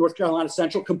 cornerback, North Carolina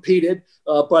Central, competed,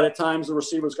 but at times the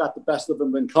receivers got the best of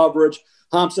them in coverage.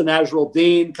 Hamza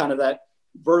Nasruddin, kind of that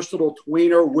versatile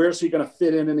tweener. Where's he going to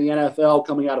fit in the NFL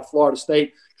coming out of Florida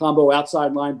State? Combo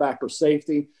outside linebacker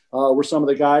safety were some of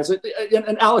the guys.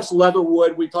 And Alex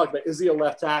Leatherwood, we talked about, is he a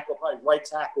left tackle? Probably right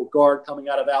tackle guard coming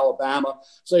out of Alabama.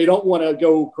 So you don't want to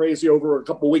go crazy over a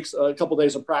couple weeks, a couple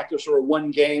days of practice or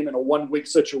one game in a 1 week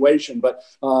situation. But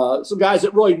some guys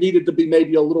that really needed to be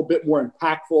maybe a little bit more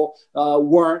impactful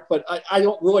weren't. But I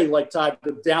don't really like to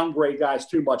downgrade guys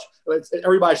too much.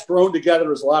 Everybody's thrown together.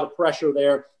 There's a lot of pressure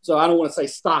there. So I don't want to say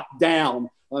stock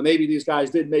down. Maybe these guys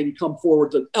did maybe come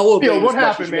forward to elevate. What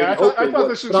happened, man? I thought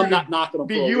this was going to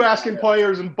be you asking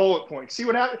players and bullet points. See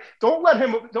what happened? Don't let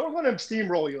him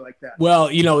steamroll you like that. Well,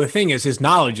 the thing is, his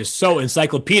knowledge is so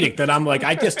encyclopedic that I'm like,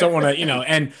 I just don't want to,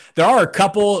 and there are a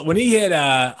couple, when he hit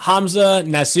Hamza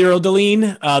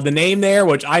Nasruddin, the name there,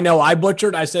 which I know I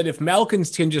butchered. I said, if Mel can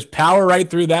just power right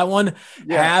through that one,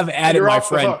 have at it, my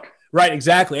friend. Right,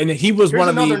 exactly. And he was one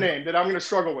of the. Here's another name that I'm going to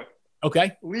struggle with.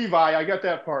 Okay. Levi, I got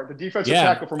that part. The defensive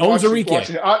tackle from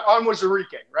Washington.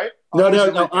 Onwazurike, right? No,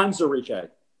 Onwazurike.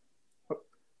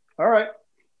 All right.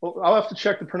 Well, I'll have to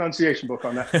check the pronunciation book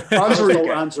on that.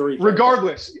 Onwazurike.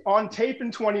 Regardless, on tape in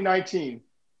 2019,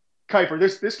 Kuiper,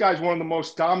 this guy's one of the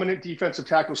most dominant defensive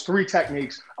tackles, 3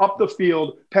 techniques, up the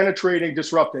field, penetrating,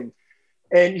 disrupting.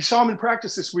 And you saw him in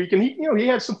practice this week, and he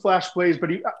had some flash plays,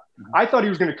 but I thought he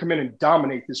was going to come in and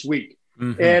dominate this week.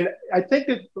 Mm-hmm. And I think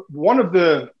that one of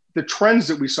the trends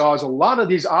that we saw is a lot of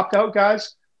these opt-out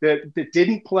guys that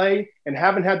didn't play and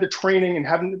haven't had the training and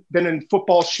haven't been in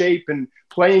football shape and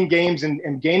playing games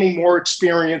and gaining more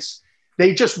experience.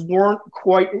 They just weren't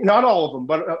quite, not all of them,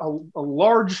 but a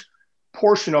large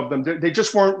portion of them, they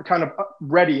just weren't kind of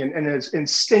ready and as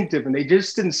instinctive. And they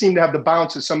just didn't seem to have the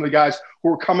bounce of some of the guys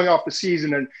who were coming off the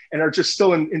season and are just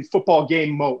still in football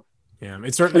game mode. Yeah,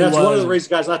 it certainly was. One of the reasons,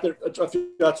 guys,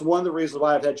 that's one of the reasons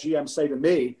why I've had GM say to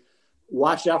me,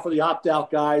 watch out for the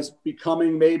opt-out guys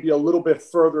becoming maybe a little bit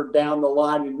further down the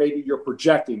line and maybe you're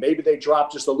projecting. Maybe they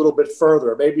drop just a little bit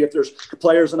further. Maybe if there's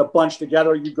players in a bunch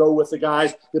together, you go with the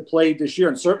guys that played this year.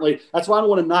 And certainly that's why I don't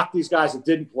want to knock these guys that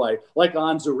didn't play, like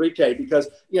Onwuzurike, because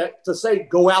to say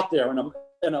go out there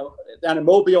down in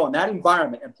Mobile in that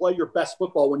environment and play your best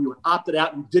football when you opted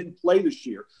out and didn't play this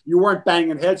year. You weren't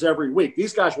banging heads every week.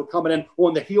 These guys were coming in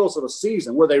on the heels of a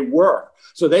season where they were.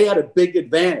 So they had a big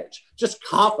advantage. Just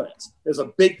confidence is a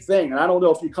big thing. And I don't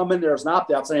know if you come in there as an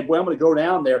opt-out saying, boy, I'm going to go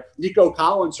down there. Nico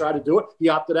Collins tried to do it. He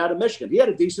opted out of Michigan. He had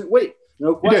a decent week.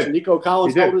 No question. Nico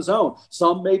Collins held his own.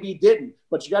 Some maybe didn't.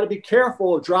 But you got to be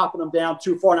careful of dropping them down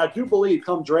too far. And I do believe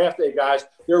come draft day, guys,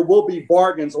 there will be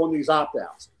bargains on these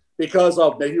opt-outs. Because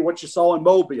of maybe what you saw in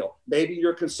Mobile. Maybe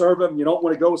you're conservative and you don't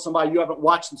want to go with somebody you haven't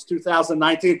watched since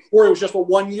 2019, or it was just a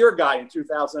one-year guy in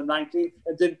 2019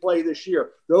 and didn't play this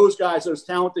year. Those guys, those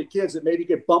talented kids that maybe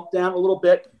get bumped down a little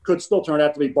bit, could still turn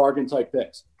out to be bargain-type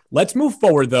picks. Let's move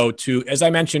forward, though, to, as I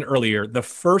mentioned earlier, the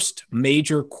first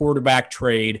major quarterback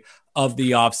trade of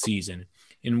the offseason,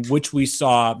 in which we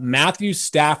saw Matthew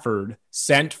Stafford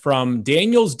sent from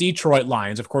Daniel's Detroit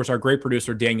Lions, of course, our great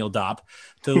producer, Daniel Dopp,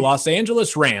 to the Los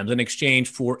Angeles Rams in exchange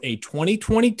for a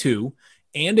 2022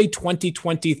 and a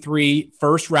 2023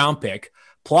 first-round pick,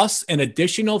 plus an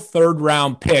additional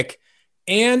third-round pick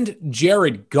and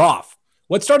Jared Goff.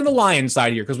 Let's start on the Lions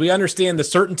side here because we understand the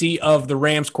certainty of the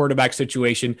Rams quarterback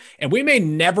situation. And we may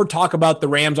never talk about the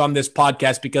Rams on this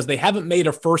podcast because they haven't made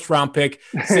a first-round pick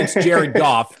since Jared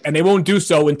Goff, and they won't do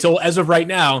so until, as of right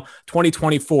now,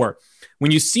 2024.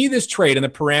 When you see this trade and the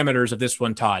parameters of this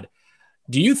one, Todd,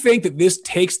 do you think that this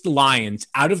takes the Lions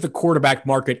out of the quarterback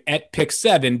market at pick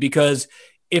 7? Because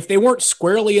if they weren't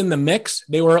squarely in the mix,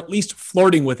 they were at least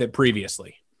flirting with it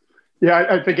previously. Yeah,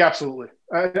 I think absolutely.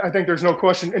 I think there's no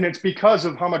question. And it's because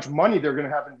of how much money they're going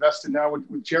to have invested now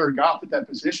with Jared Goff at that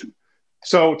position.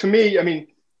 So to me, I mean,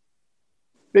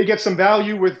 they get some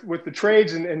value with the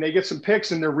trades and they get some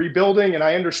picks and they're rebuilding. And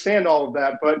I understand all of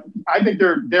that, but I think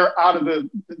they're out of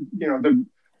the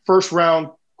first round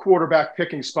quarterback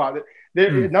picking spot.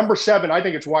 Number 7, I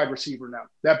think it's wide receiver now.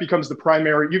 That becomes the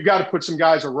primary. You've got to put some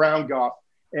guys around Goff.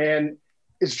 And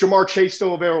is Jamar Chase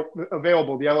still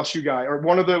available, the LSU guy, or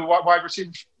one of the wide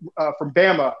receivers from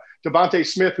Bama, Devontae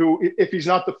Smith, who, if he's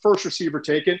not the first receiver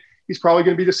taken, he's probably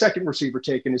going to be the second receiver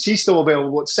taken. Is he still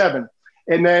available at 7?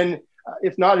 And then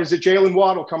if not, is it Jalen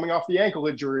Waddle coming off the ankle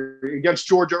injury against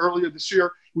Georgia earlier this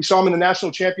year? We saw him in the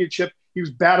national championship. He was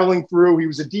battling through. He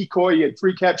was a decoy. He had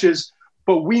 3 catches.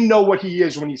 But we know what he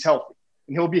is when he's healthy,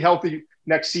 and he'll be healthy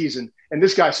next season. And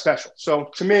this guy's special. So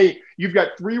to me, you've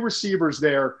got 3 receivers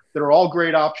there that are all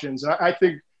great options. And I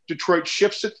think Detroit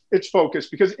shifts its focus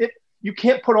because you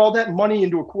can't put all that money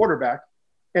into a quarterback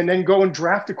and then go and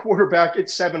draft a quarterback at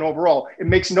 7 overall. It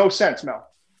makes no sense, Mel.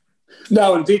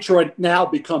 No, and Detroit now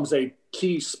becomes a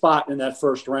key spot in that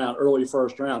first round, early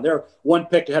first round. They're 1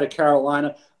 pick ahead of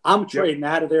Carolina. I'm trading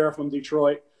out of there from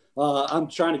Detroit. I'm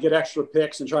trying to get extra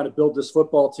picks and trying to build this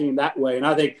football team that way. And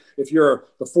I think if you're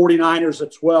the 49ers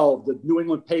at 12, the New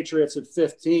England Patriots at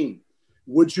 15,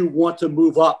 would you want to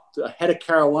move up ahead of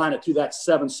Carolina to that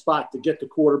 7th spot to get the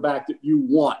quarterback that you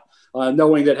want?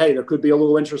 Knowing that, hey, there could be a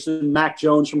little interest in Mac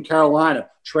Jones from Carolina,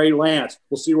 Trey Lance.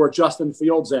 We'll see where Justin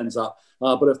Fields ends up.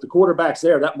 But if the quarterback's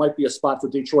there, that might be a spot for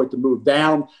Detroit to move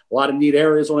down. A lot of neat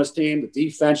areas on his team. The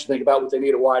defense, you think about what they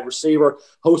need at wide receiver.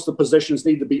 Host of positions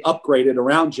need to be upgraded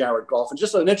around Jared Goff. And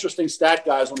just an interesting stat,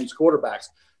 guys, on these quarterbacks.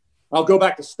 I'll go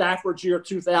back to Stafford's year,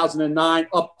 2009,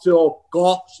 up till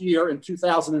Goff's year in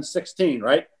 2016,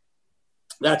 right?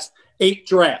 That's 8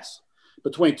 drafts.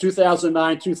 Between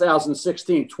 2009 and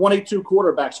 2016, 22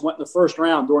 quarterbacks went in the first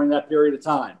round during that period of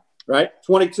time, right?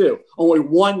 22. Only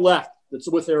 1 left that's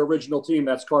with their original team.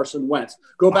 That's Carson Wentz.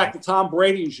 Go back to Tom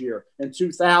Brady's year in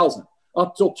 2000,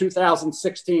 up till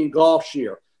 2016, Goff's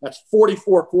year. That's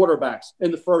 44 quarterbacks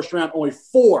in the first round. Only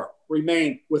 4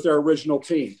 remain with their original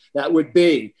team. That would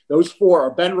be, those 4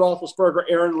 are Ben Roethlisberger,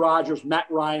 Aaron Rodgers, Matt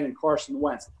Ryan, and Carson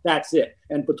Wentz. That's it.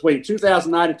 And between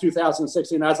 2009 and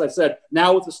 2016, as I said,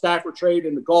 now with the Stafford trade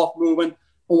and the Goff movement,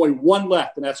 only 1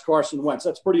 left, and that's Carson Wentz.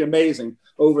 That's pretty amazing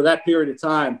over that period of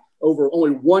time. Over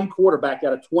only 1 quarterback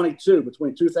out of 22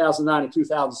 between 2009 and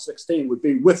 2016 would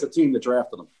be with the team that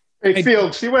drafted them. Hey,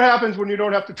 Field, see what happens when you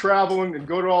don't have to travel and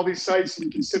go to all these sites and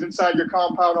you can sit inside your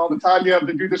compound all the time. You have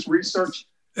to do this research.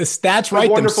 The stats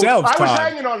write themselves, I was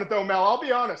hanging on it, though, Mel. I'll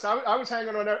be honest. I was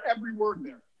hanging on every word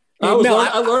there. I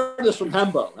learned this from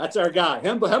Hembo. That's our guy.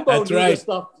 Hembo knew this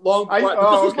stuff long before.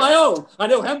 This was my own. I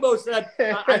know Hembo said,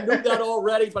 I knew that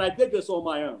already, but I did this on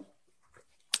my own.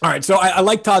 All right, so I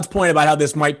like Todd's point about how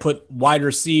this might put wide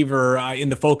receiver in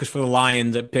the focus for the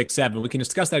Lions at pick 7. We can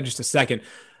discuss that in just a second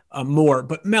more.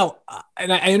 But Mel,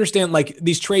 and I understand like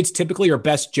these trades typically are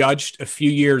best judged a few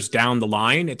years down the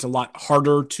line. It's a lot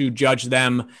harder to judge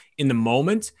them in the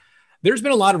moment. There's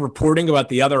been a lot of reporting about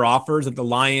the other offers that the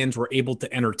Lions were able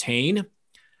to entertain.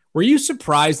 Were you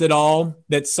surprised at all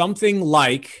that something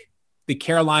like the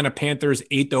Carolina Panthers'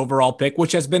 8th overall pick,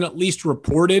 which has been at least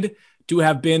reported to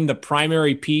have been the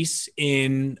primary piece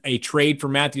in a trade for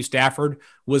Matthew Stafford,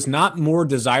 was not more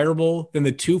desirable than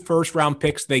the 2 first-round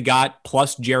picks they got,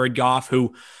 plus Jared Goff,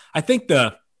 who I think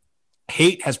the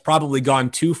hate has probably gone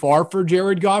too far for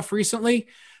Jared Goff recently.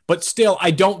 But still,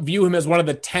 I don't view him as one of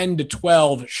the 10 to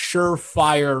 12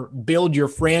 surefire, build your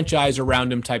franchise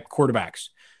around him type quarterbacks.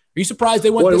 Are you surprised they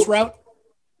went this route?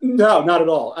 No, not at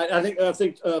all. I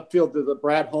think feel the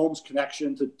Brad Holmes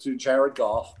connection to Jared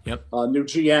Goff. Yep. New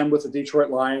GM with the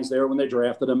Detroit Lions there when they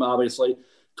drafted him, obviously.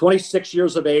 26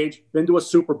 years of age, been to a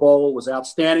Super Bowl, was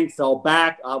outstanding, fell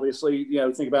back. Obviously,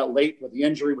 think about late with the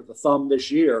injury with the thumb this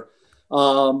year.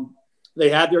 They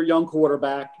had their young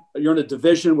quarterback. You're in a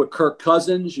division with Kirk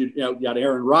Cousins. You got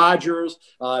Aaron Rodgers.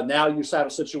 Now you have a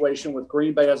situation with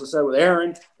Green Bay, as I said, with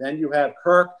Aaron. Then you have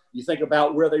Kirk. You think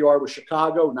about where they are with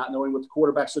Chicago, not knowing what the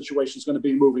quarterback situation is going to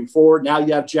be moving forward. Now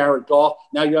you have Jared Goff.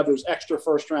 Now you have those extra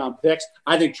first-round picks.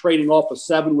 I think trading off of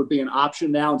 7 would be an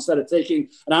option now instead of taking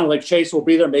 – and I don't think Chase will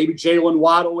be there. Maybe Jalen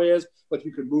Waddle is. But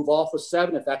you could move off of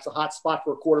 7 if that's a hot spot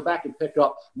for a quarterback and pick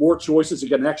up more choices to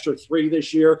get an extra 3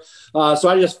 this year. So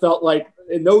I just felt like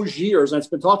in those years, and it's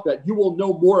been talked about, you will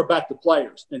know more about the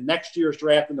players in next year's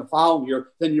draft and the following year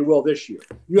than you will this year.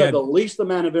 You have the least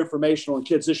amount of information on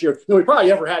kids this year than we probably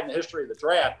ever had in the history of the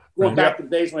draft, going back to the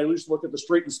days when I used to look at the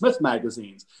Street and Smith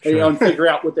magazines and figure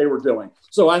out what they were doing.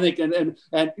 So I think, and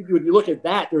when you look at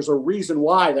that, there's a reason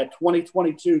why that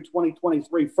 2022,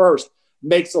 2023 first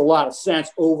makes a lot of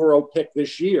sense over a pick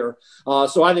this year.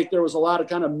 So I think there was a lot of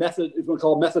kind of method, if you want to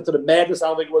call it method to the madness. I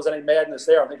don't think there was any madness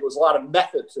there. I think there was a lot of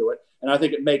method to it. And I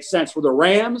think it makes sense for the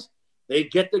Rams. They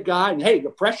get the guy. And, hey, the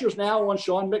pressure's now on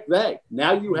Sean McVay.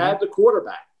 Now you have the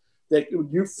quarterback that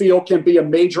you feel can be a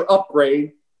major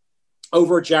upgrade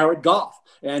over Jared Goff.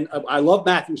 And I love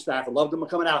Matthew Stafford. Loved him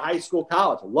coming out of high school,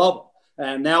 college. I love him.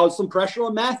 And now it's some pressure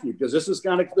on Matthew because this is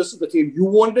the team you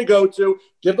wanted to go to.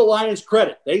 Give the Lions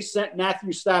credit. They sent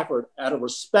Matthew Stafford out of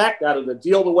respect, out of the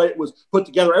deal, the way it was put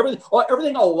together.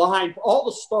 Everything aligned. All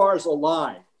the stars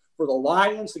aligned for the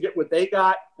Lions to get what they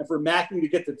got and for Matthew to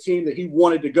get the team that he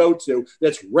wanted to go to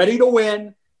that's ready to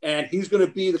win. And he's going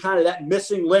to be the kind of that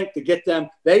missing link to get them,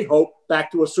 they hope,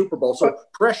 back to a Super Bowl. So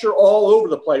pressure all over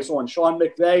the place on Sean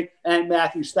McVay and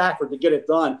Matthew Stafford to get it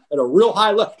done at a real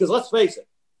high level. Because let's face it,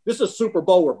 this is Super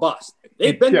Bowl or bust.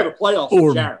 They've been to the playoffs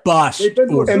with Jared. They've been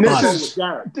to the Super Bowl with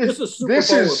Jared. This is Super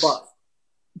Bowl or bust.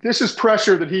 This is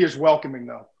pressure that he is welcoming,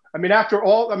 though. I mean, after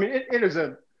all,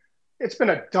 it's been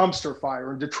a dumpster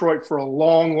fire in Detroit for a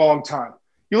long, long time.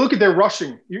 You look at their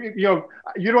rushing.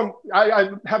 I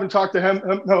haven't talked to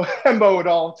Hembo at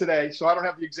all today, so I don't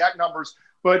have the exact numbers.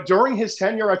 But during his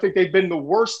tenure, I think they've been the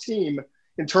worst team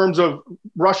in terms of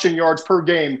rushing yards per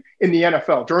game in the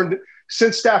NFL.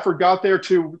 Since Stafford got there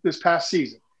to this past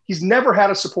season, he's never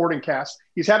had a supporting cast.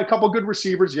 He's had a couple good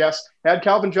receivers, yes. Had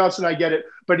Calvin Johnson, I get it.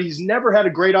 But he's never had a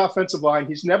great offensive line.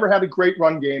 He's never had a great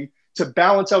run game to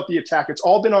balance out the attack. It's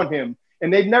all been on him.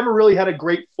 And they've never really had a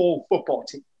great full football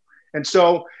team. And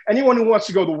so anyone who wants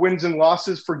to go the wins and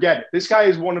losses, forget it. This guy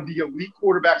is one of the elite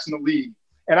quarterbacks in the league.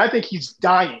 And I think he's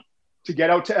dying to get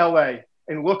out to L.A.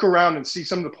 and look around and see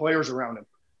some of the players around him.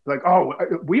 Like, oh,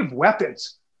 we have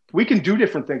weapons. We can do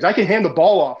different things. I can hand the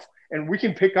ball off and we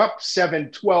can pick up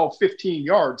 7, 12, 15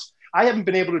 yards. I haven't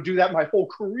been able to do that my whole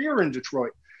career in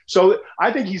Detroit. So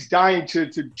I think he's dying to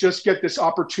just get this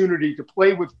opportunity to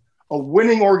play with a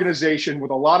winning organization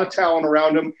with a lot of talent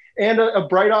around him and a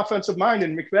bright offensive mind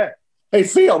in McVay. Hey,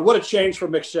 Field, what a change for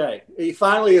McShay. He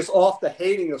finally is off the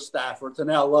hating of Stafford to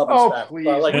now loving Stafford.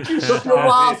 Please. You took your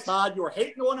wild, Todd. You were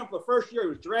hating on him the first year he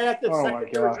was drafted, second year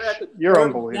he was drafted. You're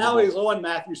unbelievable. Now he's on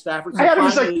Matthew Stafford. So I had him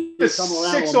as like the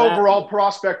 6th overall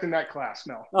prospect in that class,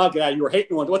 Mel. Okay, you were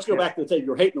hating on. Let's go back to the tape. You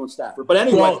were hating on Stafford. But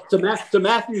anyway, to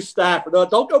Matthew Stafford,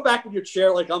 don't go back in your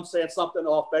chair like I'm saying something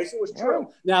off base. It was true.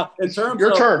 Now, in terms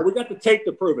of we got the tape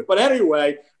to prove it. But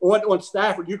anyway, on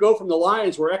Stafford, you go from the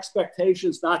Lions where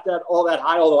expectations not that all that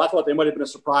high, although I thought they might have been a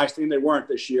surprise team. They weren't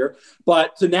this year.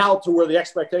 But to now to where the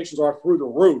expectations are through the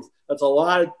roof, that's a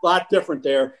lot different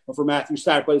there for Matthew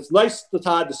Stafford. But it's nice,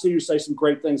 Todd, to see you say some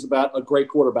great things about a great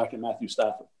quarterback in Matthew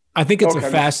Stafford. I think it's a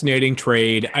fascinating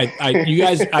trade. You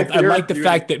guys, I like the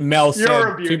fact that Mel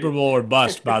said Super Bowl or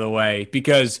bust, by the way,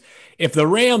 because if the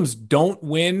Rams don't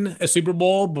win a Super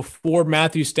Bowl before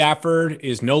Matthew Stafford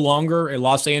is no longer a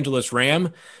Los Angeles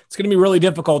Ram, it's going to be really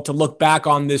difficult to look back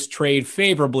on this trade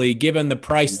favorably given the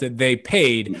price that they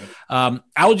paid. I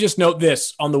will just note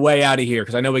this on the way out of here,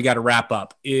 because I know we got to wrap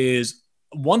up, is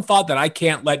one thought that I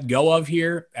can't let go of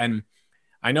here. And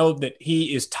I know that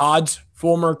he is Todd's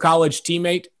former college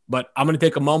teammate, but I'm going to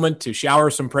take a moment to shower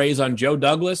some praise on Joe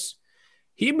Douglas.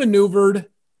 He maneuvered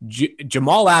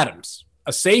Jamal Adams,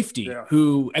 a safety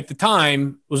who at the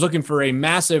time was looking for a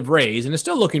massive raise and is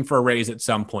still looking for a raise at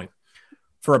some point,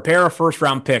 for a pair of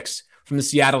first-round picks from the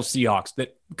Seattle Seahawks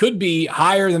that could be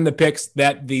higher than the picks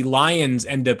that the Lions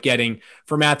end up getting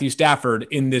for Matthew Stafford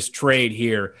in this trade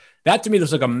here. That, to me,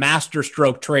 looks like a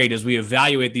masterstroke trade as we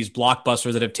evaluate these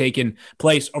blockbusters that have taken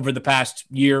place over the past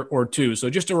year or two. So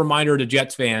just a reminder to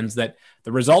Jets fans that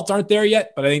the results aren't there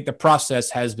yet, but I think the process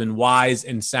has been wise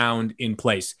and sound in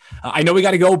place. I know we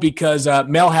got to go because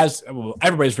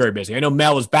everybody's very busy. I know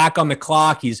Mel is back on the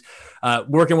clock. He's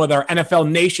working with our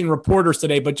NFL Nation reporters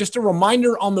today, but just a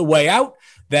reminder on the way out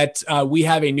that we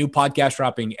have a new podcast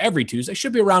dropping every Tuesday.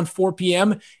 Should be around 4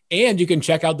 p.m. And you can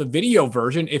check out the video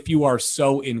version if you are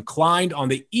so inclined on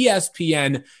the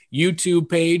ESPN YouTube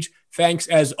page. Thanks,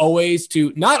 as always,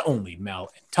 to not only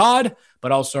Mel and Todd,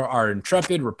 but also our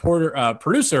intrepid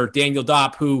producer, Daniel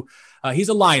Dopp, who he's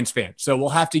a Lions fan. So we'll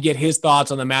have to get his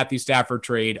thoughts on the Matthew Stafford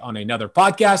trade on another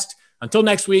podcast. Until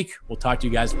next week, we'll talk to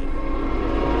you guys later.